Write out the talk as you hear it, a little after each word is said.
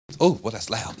Oh, well, that's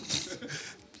loud.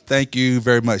 Thank you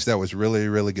very much. That was really,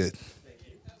 really good.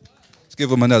 Let's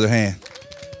give them another hand.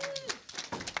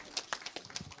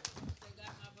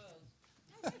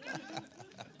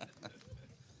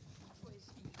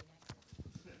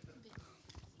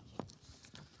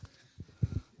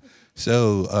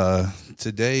 So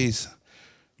today's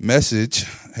message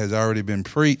has already been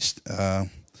preached.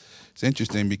 It's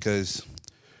interesting because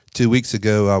 2 weeks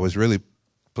ago I was really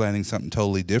planning something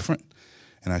totally different,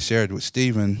 and I shared with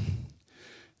Stephen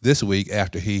this week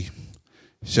after he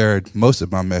shared most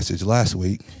of my message last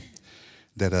week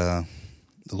that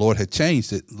the Lord had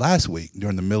changed it last week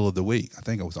during the middle of the week. I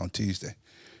think it was on Tuesday,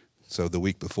 so the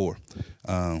week before.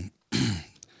 And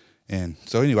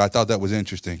so anyway, I thought that was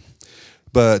interesting.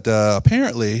 But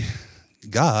apparently,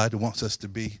 God wants us to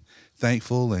be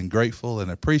thankful and grateful and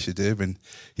appreciative, and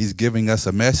he's giving us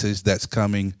a message that's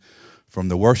coming from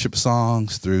the worship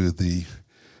songs, through the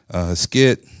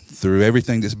skit, through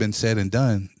everything that's been said and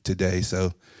done today.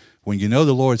 So when you know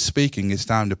the Lord's speaking, it's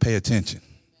time to pay attention.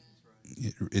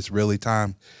 It's really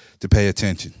time to pay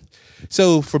attention.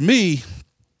 So for me,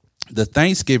 the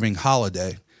Thanksgiving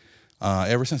holiday,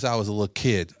 ever since I was a little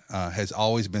kid, has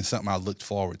always been something I looked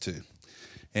forward to.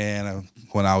 And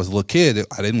when I was a little kid,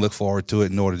 I didn't look forward to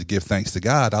it in order to give thanks to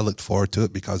God. I looked forward to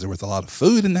it because there was a lot of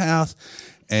food in the house,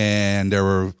 and there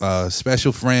were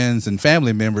special friends and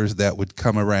family members that would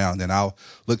come around, and I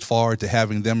looked forward to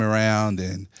having them around.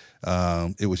 And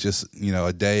it was just,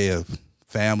 a day of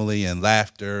family and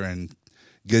laughter and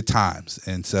good times.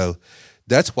 And so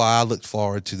that's why I looked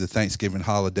forward to the Thanksgiving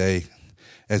holiday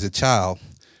as a child.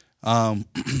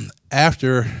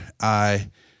 After I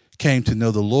came to know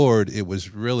the Lord, it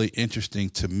was really interesting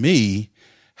to me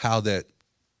how that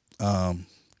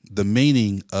the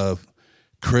meaning of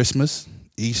Christmas,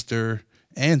 Easter,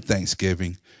 and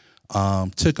Thanksgiving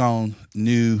took on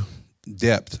new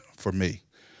depth for me.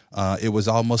 It was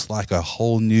almost like a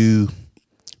whole new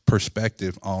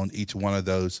perspective on each one of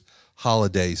those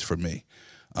holidays for me.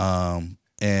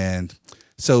 And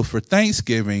so for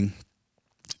Thanksgiving,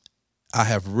 I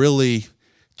have really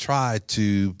tried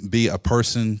to be a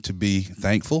person to be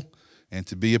thankful and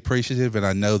to be appreciative, and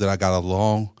I know that I got a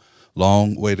long,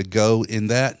 long way to go in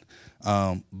that,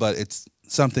 but it's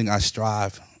something I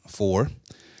strive for.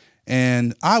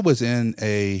 And I was in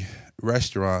a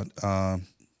restaurant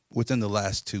within the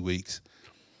last 2 weeks,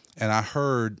 and I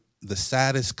heard the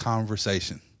saddest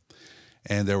conversation.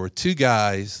 And there were two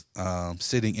guys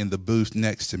sitting in the booth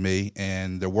next to me,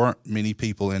 and there weren't many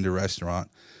people in the restaurant,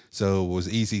 so it was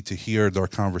easy to hear their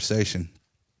conversation.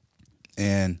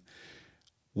 And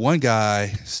one guy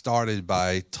started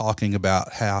by talking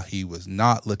about how he was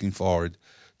not looking forward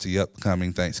to the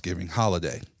upcoming Thanksgiving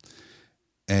holiday.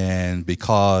 And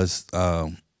because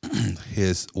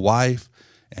his wife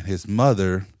and his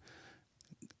mother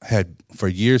had for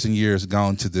years and years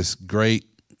gone to this great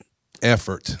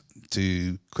effort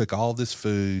to cook all this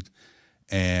food,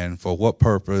 and for what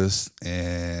purpose,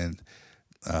 and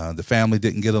the family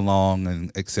didn't get along,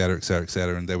 and et cetera, et cetera, et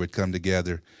cetera, and they would come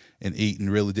together and eat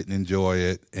and really didn't enjoy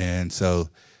it. And so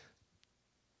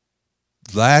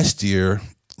last year,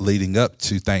 leading up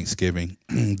to Thanksgiving,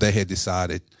 they had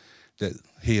decided that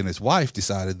he and his wife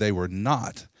decided they were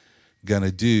not going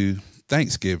to do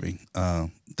Thanksgiving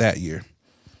that year.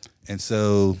 And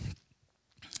so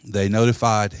they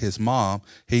notified his mom.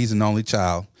 He's an only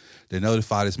child. They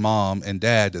notified his mom and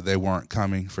dad that they weren't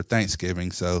coming for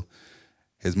Thanksgiving. So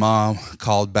his mom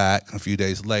called back a few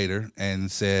days later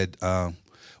and said,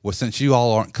 well, since you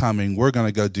all aren't coming, we're going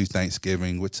to go do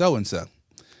Thanksgiving with so-and-so.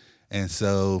 And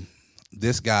so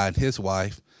this guy and his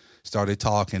wife started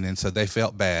talking, and so they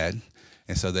felt bad.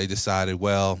 And so they decided,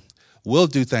 well, we'll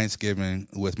do Thanksgiving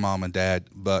with mom and dad,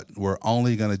 but we're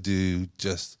only going to do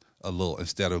just a little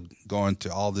instead of going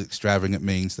to all the extravagant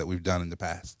means that we've done in the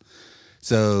past.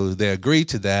 So they agreed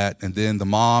to that, and then the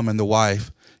mom and the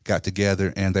wife got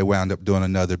together, and they wound up doing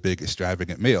another big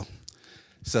extravagant meal.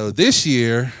 So this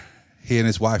year, he and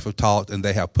his wife have talked, and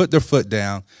they have put their foot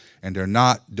down, and they're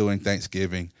not doing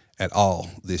Thanksgiving at all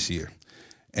this year.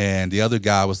 And the other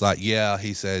guy was like, yeah,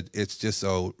 he said, it's just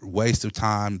a waste of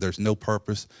time. There's no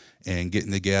purpose in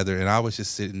getting together. And I was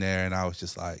just sitting there, and I was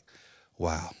just like,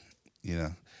 wow,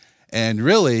 And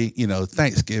really,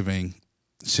 Thanksgiving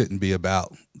shouldn't be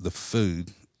about the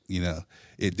food.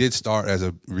 It did start as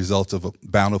a result of a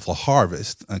bountiful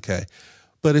harvest, okay?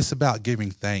 But it's about giving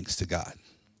thanks to God.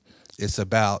 It's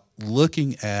about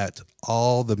looking at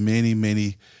all the many,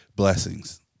 many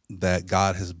blessings that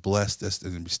God has blessed us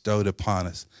and bestowed upon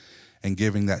us, and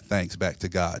giving that thanks back to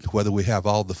God, whether we have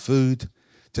all the food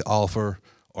to offer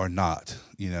or not,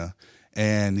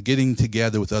 And getting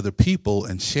together with other people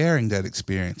and sharing that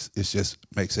experience is just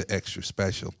makes it extra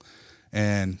special.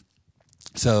 And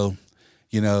so,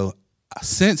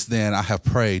 since then I have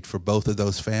prayed for both of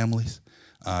those families.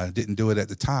 I didn't do it at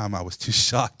the time. I was too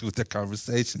shocked with the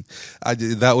conversation.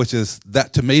 That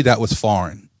to me, that was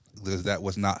foreign, because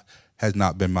has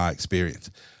not been my experience.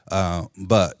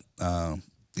 But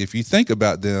if you think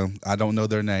about them, I don't know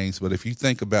their names, but if you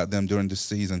think about them during this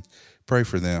season, pray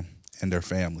for them and their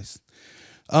families.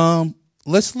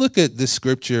 Let's look at this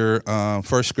scripture.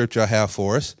 First scripture I have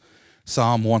for us,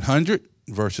 Psalm 100,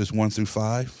 verses 1 through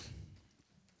 5.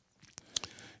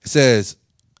 It says,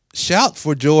 "Shout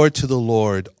for joy to the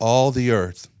Lord, all the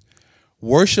earth.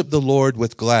 Worship the Lord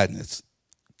with gladness.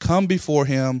 Come before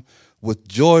him with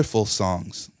joyful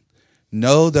songs.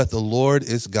 Know that the Lord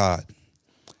is God.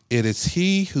 It is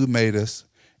he who made us,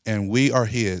 and we are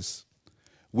his.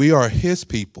 We are his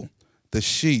people, the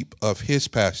sheep of his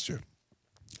pasture.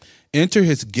 Enter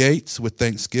his gates with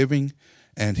thanksgiving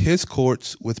and his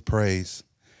courts with praise.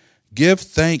 Give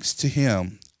thanks to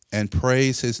him and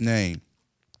praise his name.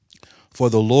 For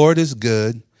the Lord is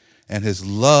good, and his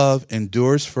love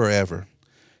endures forever.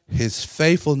 His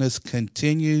faithfulness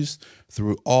continues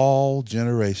through all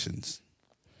generations."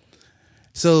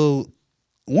 So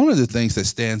one of the things that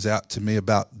stands out to me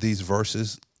about these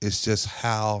verses is just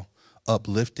how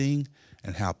uplifting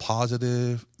and how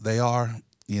positive they are.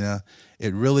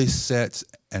 It really sets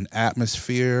an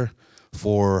atmosphere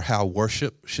for how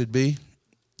worship should be.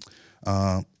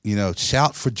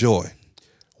 Shout for joy.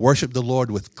 Worship the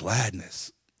Lord with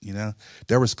gladness.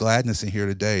 There was gladness in here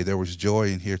today. There was joy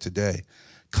in here today.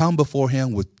 Come before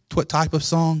him with what type of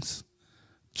songs?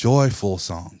 Joyful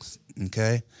songs.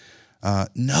 Okay?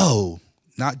 Know,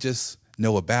 not just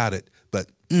know about it,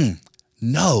 but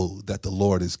know that the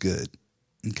Lord is good.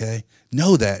 Okay?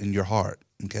 Know that in your heart.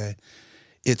 Okay?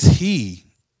 It's he,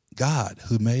 God,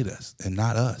 who made us and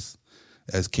not us.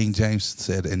 As King James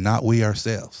said, and not we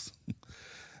ourselves.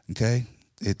 Okay?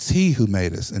 It's he who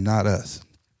made us and not us.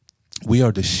 We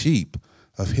are the sheep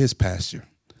of his pasture.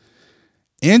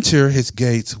 Enter his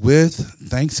gates with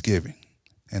thanksgiving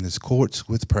and his courts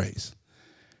with praise.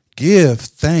 Give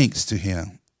thanks to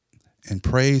him and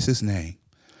praise his name.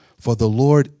 For the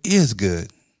Lord is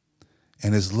good,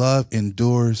 and his love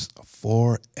endures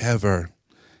forever.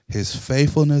 His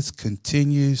faithfulness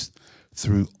continues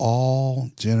through all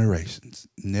generations,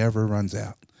 never runs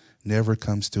out, never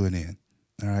comes to an end.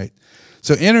 All right.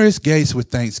 So enter his gates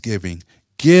with thanksgiving.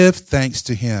 Give thanks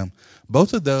to him.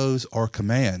 Both of those are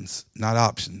commands, not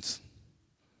options.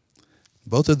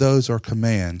 Both of those are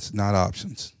commands, not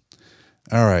options.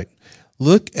 All right.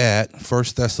 Look at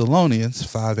 1 Thessalonians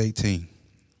 5:18.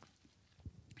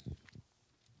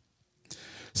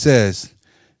 Says,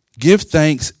 "Give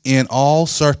thanks in all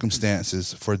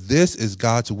circumstances, for this is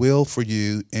God's will for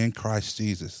you in Christ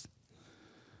Jesus."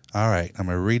 All right, I'm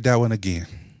going to read that one again,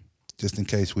 just in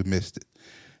case we missed it.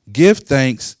 "Give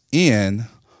thanks in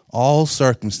all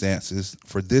circumstances,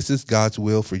 for this is God's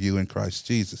will for you in Christ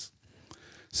Jesus."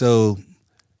 So,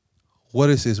 what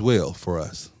is his will for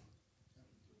us?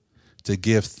 To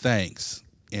give thanks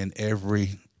in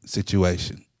every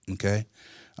situation, okay?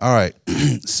 All right,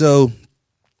 so,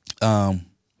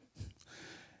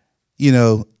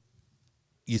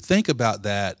 you think about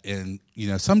that, and,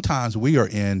 sometimes we are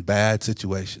in bad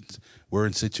situations. We're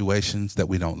in situations that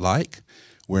we don't like.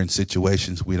 We're in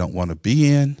situations we don't want to be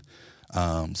in.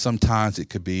 Sometimes it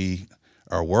could be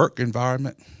our work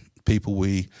environment, people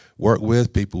we work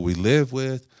with, people we live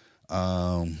with.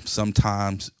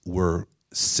 Sometimes we're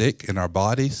sick in our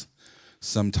bodies.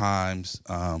 Sometimes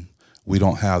we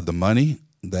don't have the money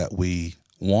that we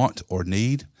want or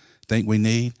think we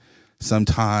need.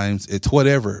 Sometimes it's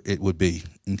whatever it would be,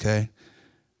 okay?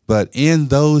 But in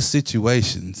those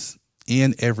situations,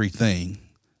 in everything,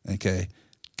 okay,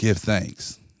 give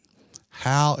thanks.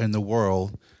 How in the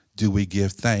world do we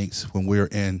give thanks when we're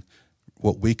in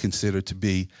what we consider to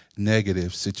be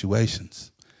negative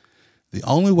situations? The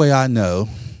only way I know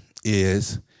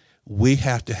is we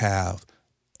have to have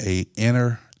an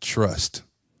inner trust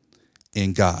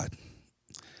in God,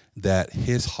 that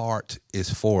his heart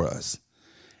is for us,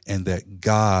 and that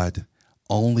God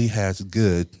only has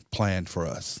good planned for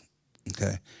us.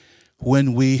 Okay?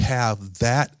 When we have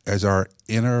that as our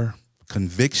inner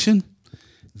conviction,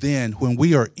 then when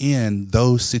we are in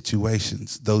those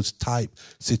situations, those type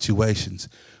situations,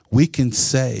 we can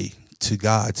say to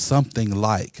God something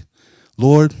like,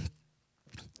 "Lord,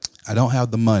 I don't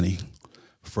have the money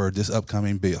for this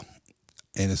upcoming bill,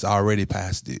 and it's already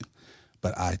past due.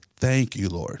 But I thank you,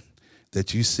 Lord,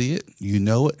 that you see it, you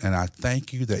know it, and I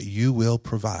thank you that you will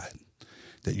provide.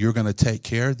 that you're going to take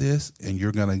care of this and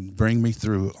you're going to bring me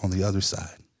through on the other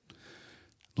side.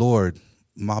 Lord,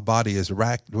 my body is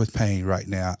racked with pain right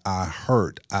now. I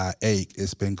hurt. I ache.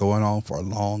 It's been going on for a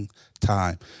long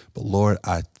time. But Lord,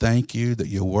 I thank you that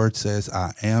your word says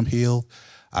I am healed.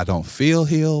 I don't feel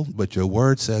healed, but your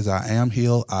word says I am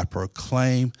healed. I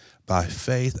proclaim by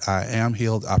faith I am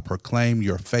healed. I proclaim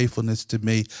your faithfulness to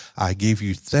me. I give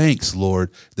you thanks,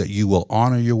 Lord, that you will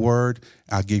honor your word.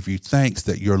 I give you thanks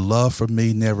that your love for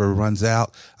me never runs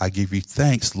out. I give you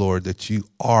thanks, Lord, that you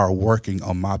are working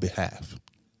on my behalf.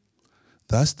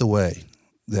 That's the way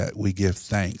that we give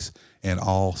thanks in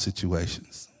all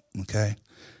situations, okay?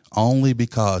 Only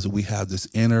because we have this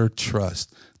inner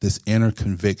trust, this inner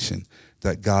conviction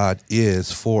that God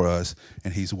is for us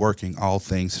and he's working all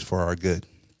things for our good.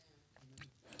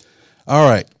 All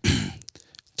right.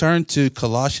 Turn to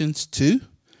Colossians 2,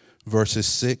 verses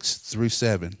 6 through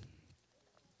 7.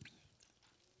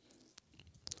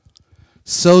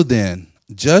 So then,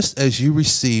 just as you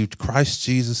received Christ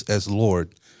Jesus as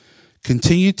Lord,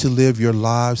 continue to live your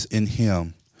lives in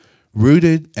him,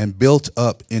 rooted and built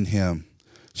up in him,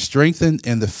 strengthened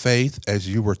in the faith as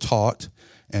you were taught,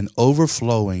 and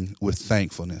overflowing with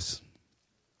thankfulness.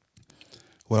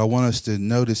 What I want us to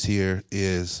notice here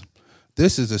is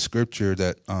this is a scripture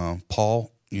that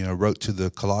Paul, wrote to the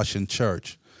Colossian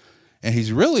church, and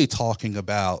he's really talking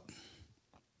about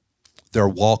their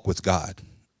walk with God.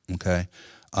 Okay,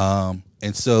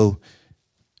 and so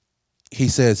he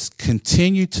says,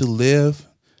 continue to live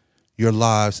your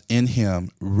lives in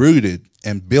him, rooted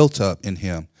and built up in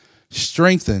him,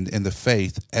 strengthened in the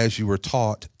faith as you were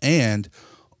taught, and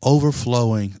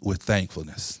overflowing with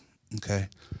thankfulness. Okay.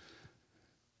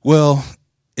 Well,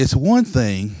 it's one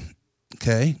thing,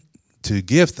 okay, to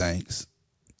give thanks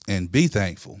and be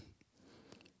thankful.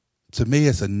 To me,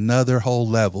 it's another whole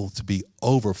level to be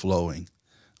overflowing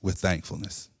with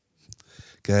thankfulness.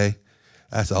 Okay.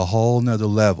 That's a whole nother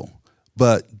level.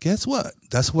 But guess what?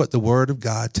 That's what the Word of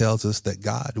God tells us that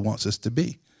God wants us to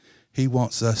be. He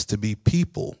wants us to be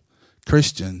people,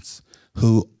 Christians,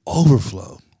 who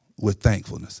overflow with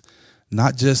thankfulness.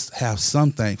 Not just have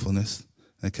some thankfulness,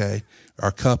 okay?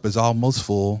 Our cup is almost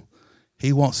full.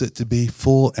 He wants it to be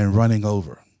full and running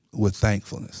over with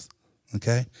thankfulness,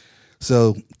 okay?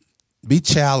 So be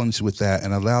challenged with that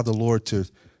and allow the Lord to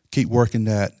keep working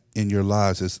that in your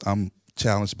lives as I'm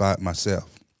challenged by it myself.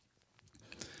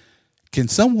 Can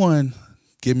someone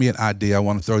give me an idea? I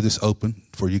want to throw this open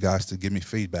for you guys to give me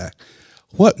feedback.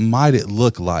 What might it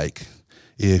look like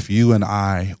if you and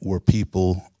I were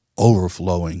people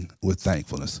overflowing with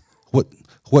thankfulness?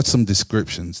 What's some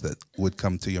descriptions that would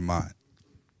come to your mind?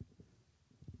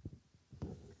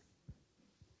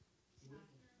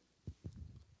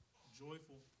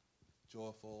 Joyful.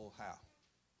 Joyful how?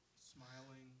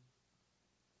 Smiling.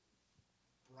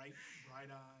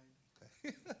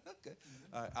 Bright-eyed. Okay.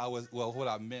 What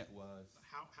I meant was,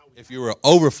 How if you were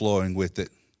overflowing with it,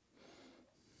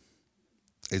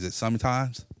 is it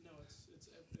sometimes? No, it's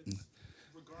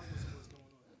regardless of what's going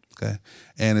on. Okay.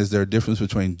 And is there a difference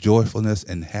between joyfulness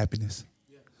and happiness?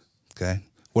 Yes. Okay.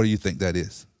 What do you think that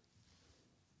is?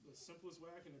 The simplest way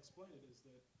I can explain it is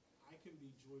that I can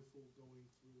be joyful going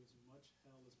through as much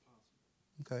hell as possible.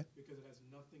 Okay. Because it has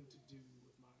nothing to do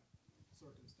with my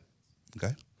circumstance.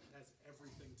 Okay. It has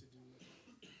everything to do with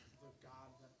the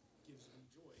God that gives me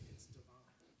joy. It's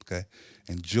divine. Okay.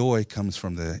 And joy comes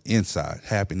from the inside.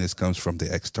 Happiness comes from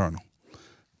the external.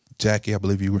 Jackie, I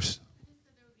believe you were. I just said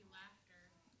there would be laughter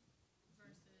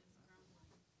versus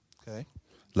grumbling. Okay.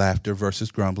 Laughter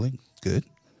versus grumbling. Good.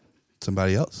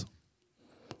 Somebody else?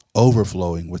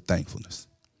 Overflowing with thankfulness.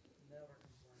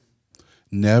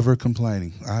 Never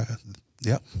complaining.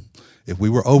 Yep. If we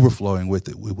were overflowing with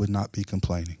it, we would not be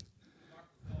complaining.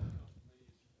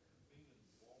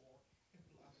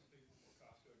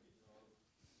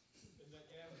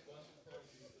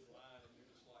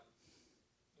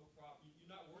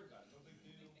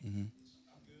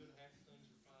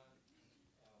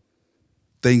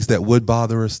 Things that would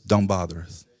bother us don't bother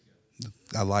us.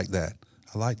 I like that.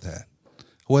 I like that.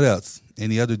 What else?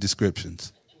 Any other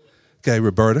descriptions? Okay,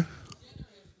 Roberta.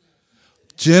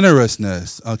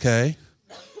 Generousness. Okay.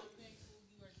 You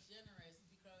are generous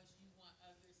because you want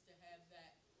others to have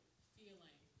that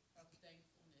feeling of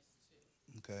thankfulness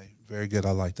too. Okay. Very good.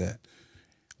 I like that.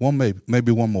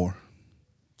 Maybe one more.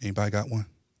 Anybody got one?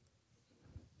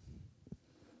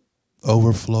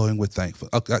 Overflowing with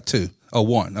thankfulness. Oh, got two. Oh,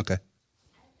 one. Okay. I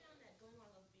found that going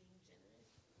along with being generous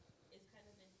is kind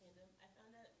of in tandem. I found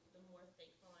that the more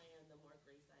thankful I am, the more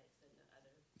grace I extend to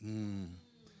others.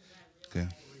 Because I Okay.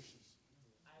 realized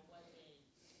I wasn't,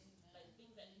 like,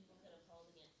 things that people could have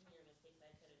held against me or mistakes I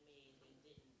could have made, they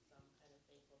didn't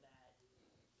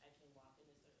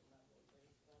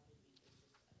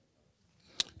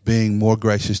being more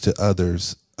gracious to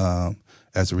others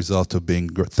as a result of being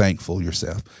thankful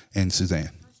yourself. And Suzanne.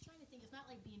 I was trying to think. It's not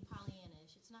like being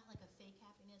Pollyannish. It's not like a fake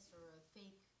happiness or a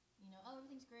fake, oh,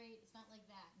 everything's great. It's not like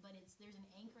that. But there's an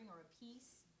anchoring or a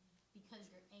peace because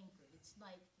you're anchored. It's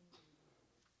like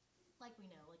we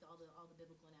know, like all the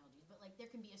biblical analogies. But like there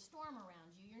can be a storm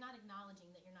around you. You're not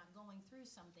acknowledging that you're not going through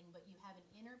something, but you have an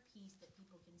inner peace that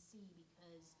people can see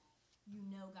because you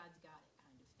know God's got it,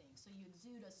 kind of thing. So you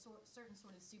exude a certain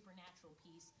sort of supernatural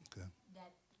peace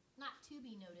that not to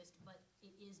be noticed, but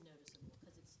it is noticeable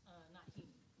because it's not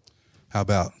human. How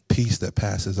about peace that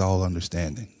passes all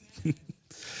understanding?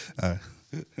 All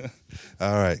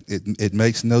right. It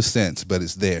makes no sense, but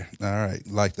it's there. All right.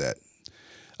 Like that.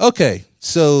 Okay.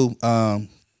 So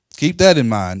keep that in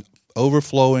mind.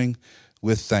 Overflowing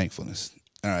with thankfulness.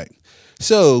 All right.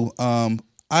 So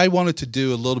I wanted to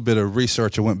do a little bit of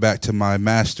research. I went back to my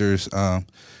master's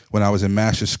when I was in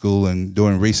master's school and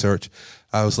doing research.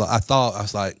 I was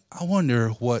like, I wonder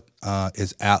what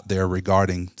is out there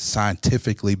regarding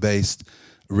scientifically based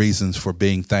reasons for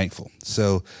being thankful.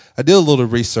 So I did a little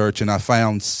research and I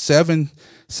found 7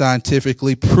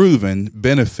 scientifically proven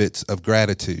benefits of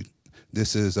gratitude.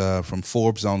 This is from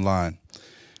Forbes Online.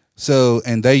 So,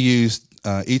 and they used,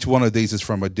 each one of these is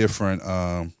from a different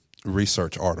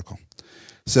research article.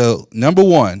 So number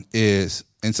 1 is,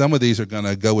 and some of these are going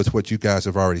to go with what you guys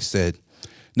have already said.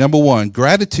 Number 1,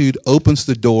 gratitude opens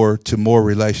the door to more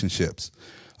relationships.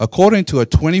 According to a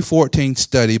 2014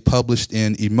 study published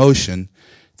in Emotion,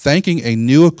 thanking a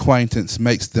new acquaintance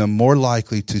makes them more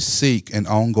likely to seek an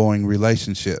ongoing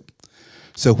relationship.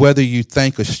 So whether you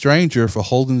thank a stranger for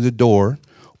holding the door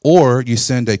or you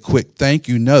send a quick thank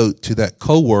you note to that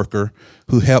coworker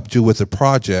who helped you with a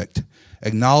project,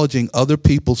 acknowledging other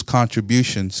people's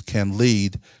contributions can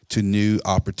lead to new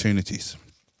opportunities.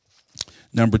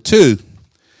 Number 2,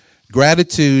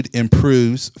 gratitude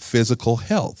improves physical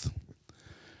health.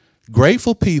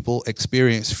 Grateful people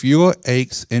experience fewer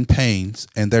aches and pains,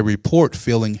 and they report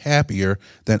feeling happier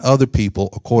than other people,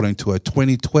 according to a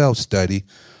 2012 study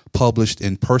published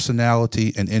in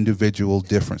Personality and Individual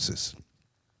Differences.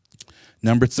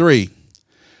 Number 3,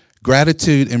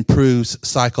 gratitude improves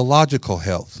psychological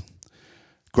health.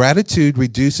 Gratitude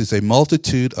reduces a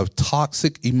multitude of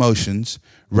toxic emotions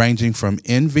ranging from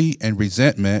envy and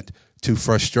resentment to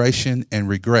frustration and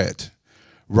regret.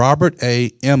 Robert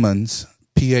A. Emmons,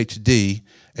 Ph.D.,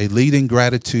 a leading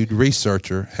gratitude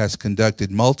researcher, has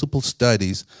conducted multiple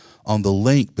studies on the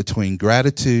link between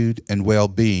gratitude and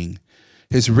well-being.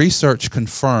 His research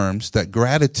confirms that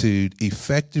gratitude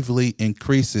effectively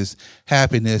increases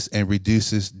happiness and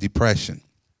reduces depression.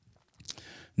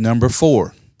 Number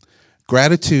 4,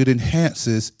 gratitude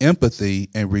enhances empathy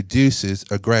and reduces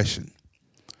aggression.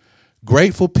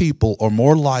 Grateful people are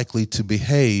more likely to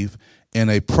behave in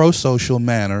a pro-social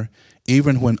manner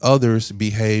even when others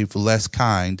behave less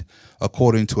kind,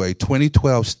 according to a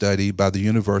 2012 study by the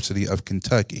University of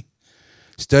Kentucky.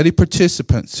 Study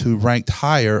participants who ranked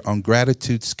higher on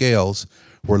gratitude scales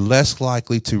were less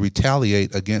likely to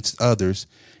retaliate against others,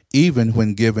 even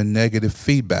when given negative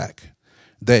feedback.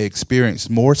 They experienced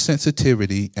more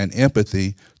sensitivity and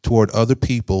empathy toward other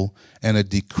people and a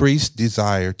decreased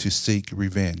desire to seek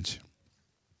revenge.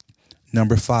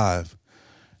 Number 5,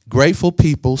 grateful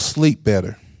people sleep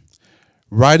better.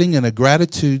 Writing in a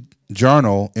gratitude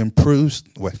journal improves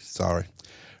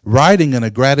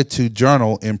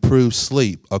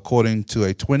sleep, according to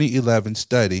a 2011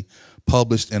 study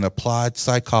published in Applied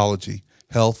Psychology,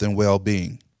 Health and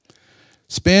Well-Being.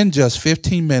 Spend just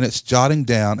 15 minutes jotting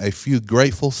down a few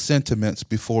grateful sentiments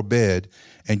before bed,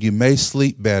 and you may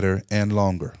sleep better and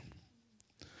longer.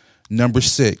 Number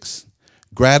 6,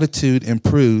 gratitude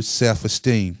improves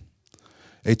self-esteem.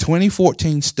 A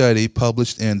 2014 study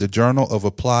published in the Journal of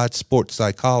Applied Sports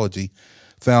Psychology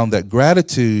found that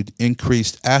gratitude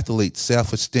increased athletes'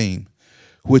 self-esteem,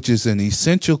 which is an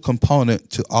essential component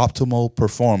to optimal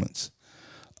performance.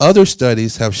 Other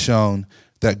studies have shown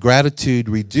that gratitude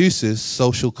reduces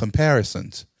social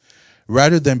comparisons.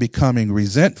 Rather than becoming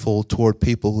resentful toward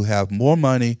people who have more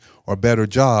money or better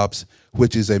jobs,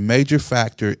 which is a major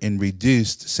factor in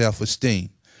reduced self-esteem,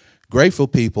 grateful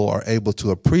people are able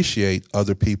to appreciate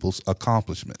other people's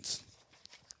accomplishments.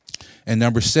 And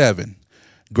number 7,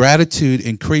 gratitude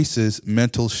increases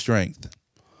mental strength.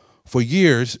 For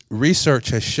years, research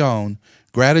has shown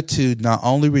gratitude not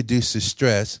only reduces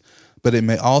stress, but it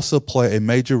may also play a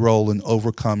major role in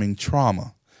overcoming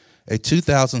trauma. A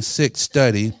 2006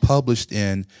 study published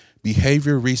in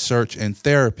Behavior Research and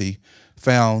Therapy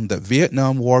found that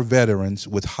Vietnam War veterans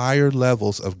with higher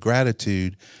levels of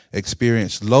gratitude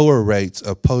experienced lower rates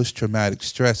of post-traumatic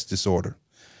stress disorder.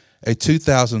 A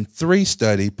 2003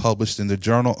 study published in the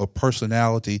Journal of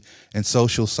Personality and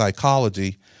Social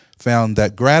Psychology found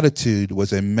that gratitude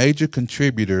was a major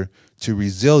contributor to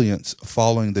resilience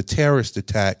following the terrorist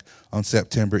attack on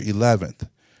September 11th.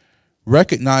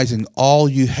 Recognizing all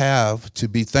you have to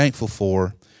be thankful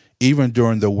for, even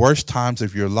during the worst times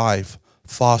of your life,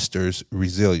 fosters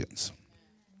resilience.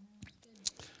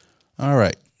 All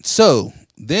right. So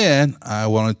then I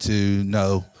wanted to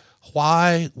know,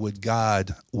 why would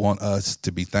God want us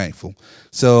to be thankful?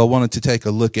 So I wanted to take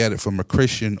a look at it from a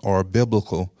Christian or a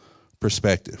biblical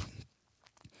perspective.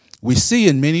 We see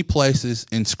in many places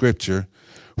in Scripture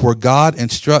where God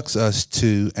instructs us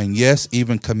to, and yes,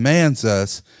 even commands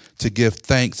us to give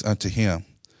thanks unto Him.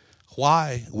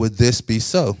 Why would this be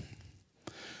so?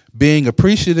 Being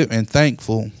appreciative and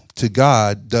thankful to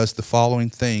God does the following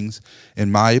things,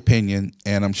 in my opinion,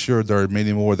 and I'm sure there are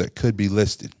many more that could be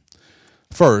listed.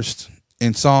 First,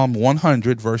 in Psalm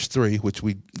 100, verse 3, which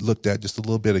we looked at just a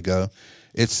little bit ago,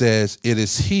 it says, "It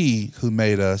is He who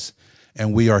made us,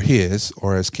 and we are His,"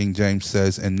 or as King James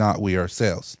says, "and not we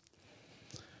ourselves."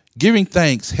 Giving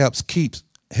thanks helps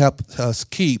us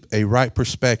keep a right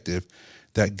perspective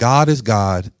that God is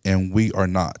God and we are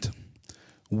not.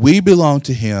 We belong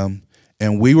to Him,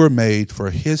 and we were made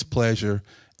for His pleasure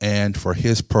and for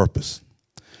His purpose,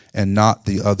 and not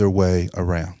the other way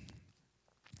around.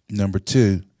 Number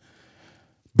 2,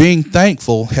 being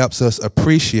thankful helps us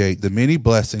appreciate the many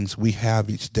blessings we have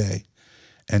each day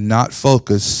and not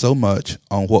focus so much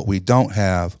on what we don't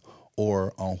have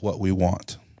or on what we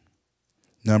want.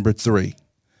 Number 3,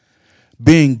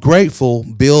 being grateful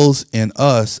builds in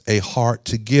us a heart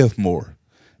to give more,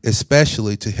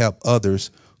 especially to help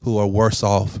others who are worse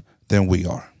off than we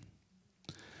are.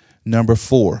 Number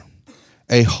 4,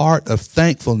 a heart of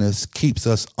thankfulness keeps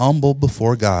us humble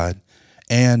before God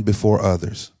and before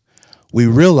others. We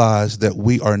realize that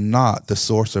we are not the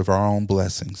source of our own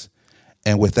blessings,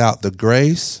 and without the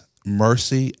grace,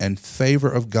 mercy, and favor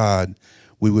of God,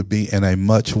 we would be in a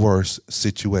much worse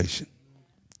situation.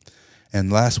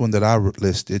 And last one that I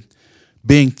listed,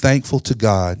 being thankful to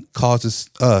God causes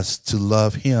us to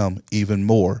love Him even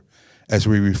more as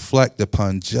we reflect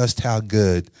upon just how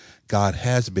good God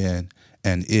has been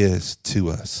and is to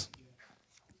us.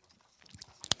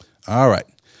 All right.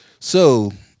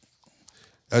 So,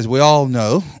 as we all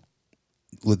know,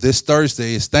 with this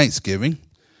Thursday is Thanksgiving.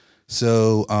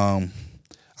 So,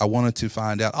 I wanted to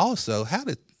find out also, how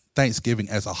did Thanksgiving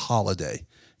as a holiday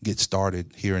get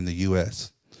started here in the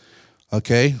U.S.?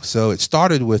 Okay, so it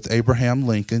started with Abraham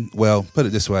Lincoln. Well, put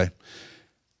it this way.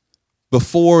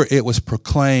 Before it was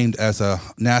proclaimed as a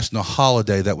national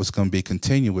holiday that was going to be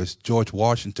continuous, George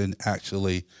Washington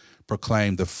actually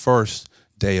proclaimed the first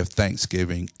day of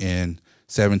Thanksgiving in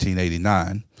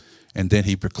 1789, and then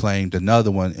he proclaimed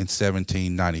another one in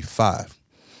 1795.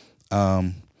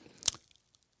 And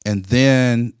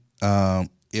then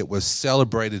it was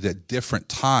celebrated at different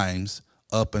times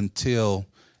up until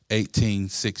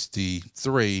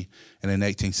 1863, and in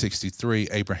 1863,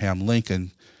 Abraham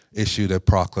Lincoln issued a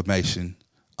proclamation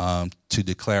to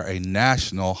declare a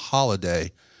national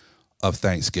holiday of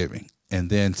Thanksgiving. And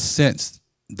then since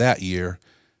that year,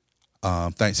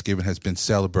 Thanksgiving has been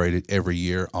celebrated every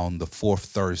year on the fourth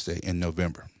Thursday in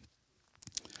November.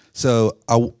 So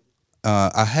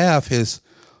I have his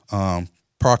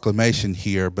proclamation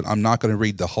here, but I'm not going to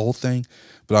read the whole thing,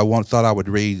 but I thought I would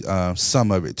read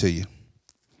some of it to you.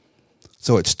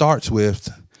 So it starts with,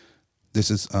 this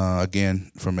is,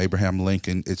 again, from Abraham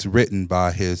Lincoln. It's written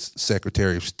by his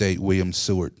Secretary of State, William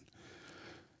Seward.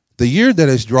 The year that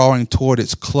is drawing toward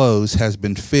its close has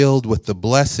been filled with the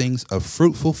blessings of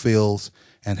fruitful fields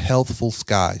and healthful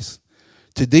skies.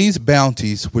 To these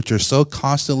bounties, which are so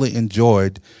constantly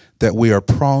enjoyed that we are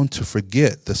prone to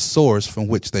forget the source from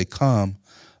which they come,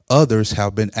 others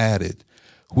have been added,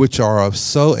 which are of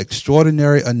so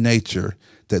extraordinary a nature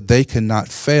that they cannot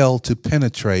fail to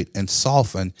penetrate and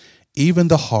soften even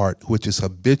the heart which is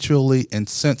habitually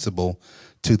insensible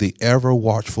to the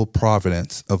ever-watchful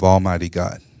providence of Almighty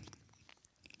God.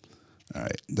 All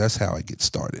right, that's how I get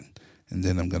started. And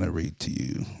then I'm going to read to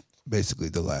you basically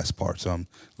the last part. So I'm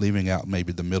leaving out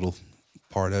maybe the middle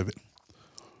part of it.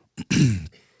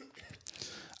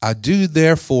 I do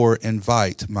therefore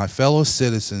invite my fellow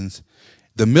citizens.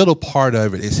 The middle part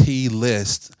of it is he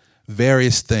lists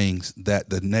various things that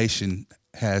the nation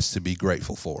has to be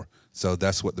grateful for. So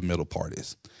that's what the middle part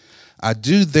is. I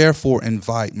do therefore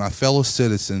invite my fellow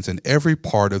citizens in every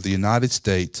part of the United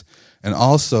States, and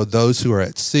also those who are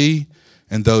at sea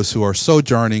and those who are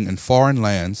sojourning in foreign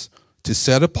lands, to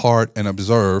set apart and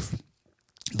observe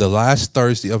the last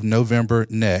Thursday of November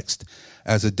next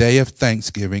as a day of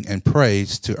thanksgiving and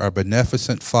praise to our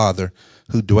beneficent Father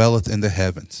who dwelleth in the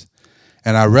heavens.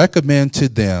 And I recommend to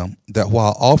them that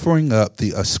while offering up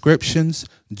the ascriptions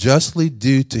justly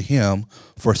due to him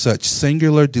for such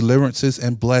singular deliverances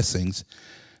and blessings,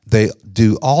 they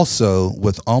do also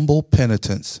with humble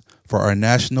penitence for our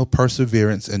national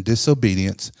perseverance and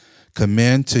disobedience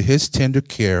commend to his tender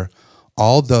care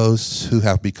all those who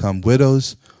have become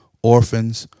widows,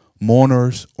 orphans,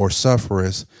 mourners, or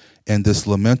sufferers in this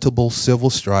lamentable civil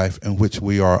strife in which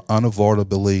we are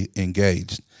unavoidably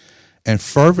engaged, and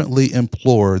fervently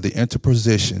implore the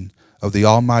interposition of the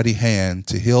Almighty hand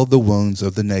to heal the wounds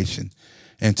of the nation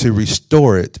and to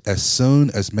restore it as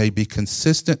soon as may be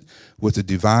consistent with the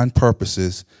divine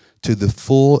purposes to the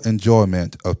full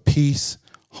enjoyment of peace,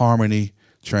 harmony,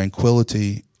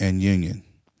 tranquility, and union.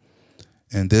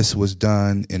 And this was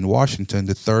done in Washington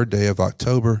the 3rd day of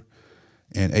October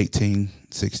in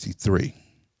 1863.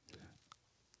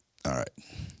 All right.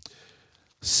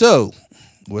 So,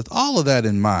 with all of that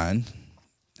in mind,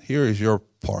 here is your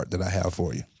part that I have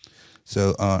for you.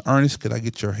 So, Ernest, could I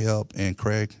get your help? And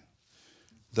Craig,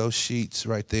 those sheets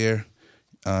right there,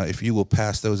 if you will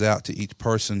pass those out to each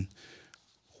person.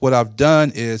 What I've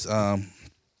done is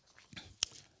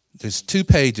there's 2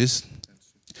 pages.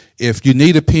 If you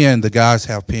need a pen, the guys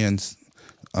have pens.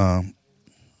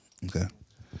 Okay.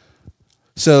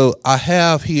 So I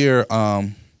have here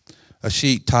a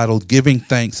sheet titled Giving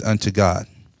Thanks Unto God.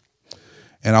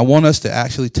 And I want us to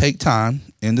actually take time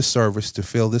in the service to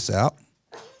fill this out.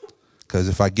 Because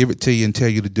if I give it to you and tell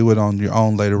you to do it on your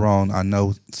own later on, I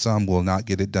know some will not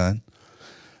get it done.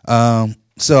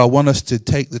 So I want us to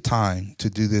take the time to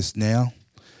do this now.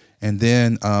 And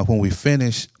then when we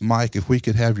finish, Mike, if we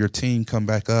could have your team come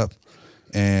back up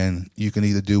and you can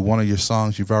either do one of your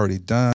songs you've already done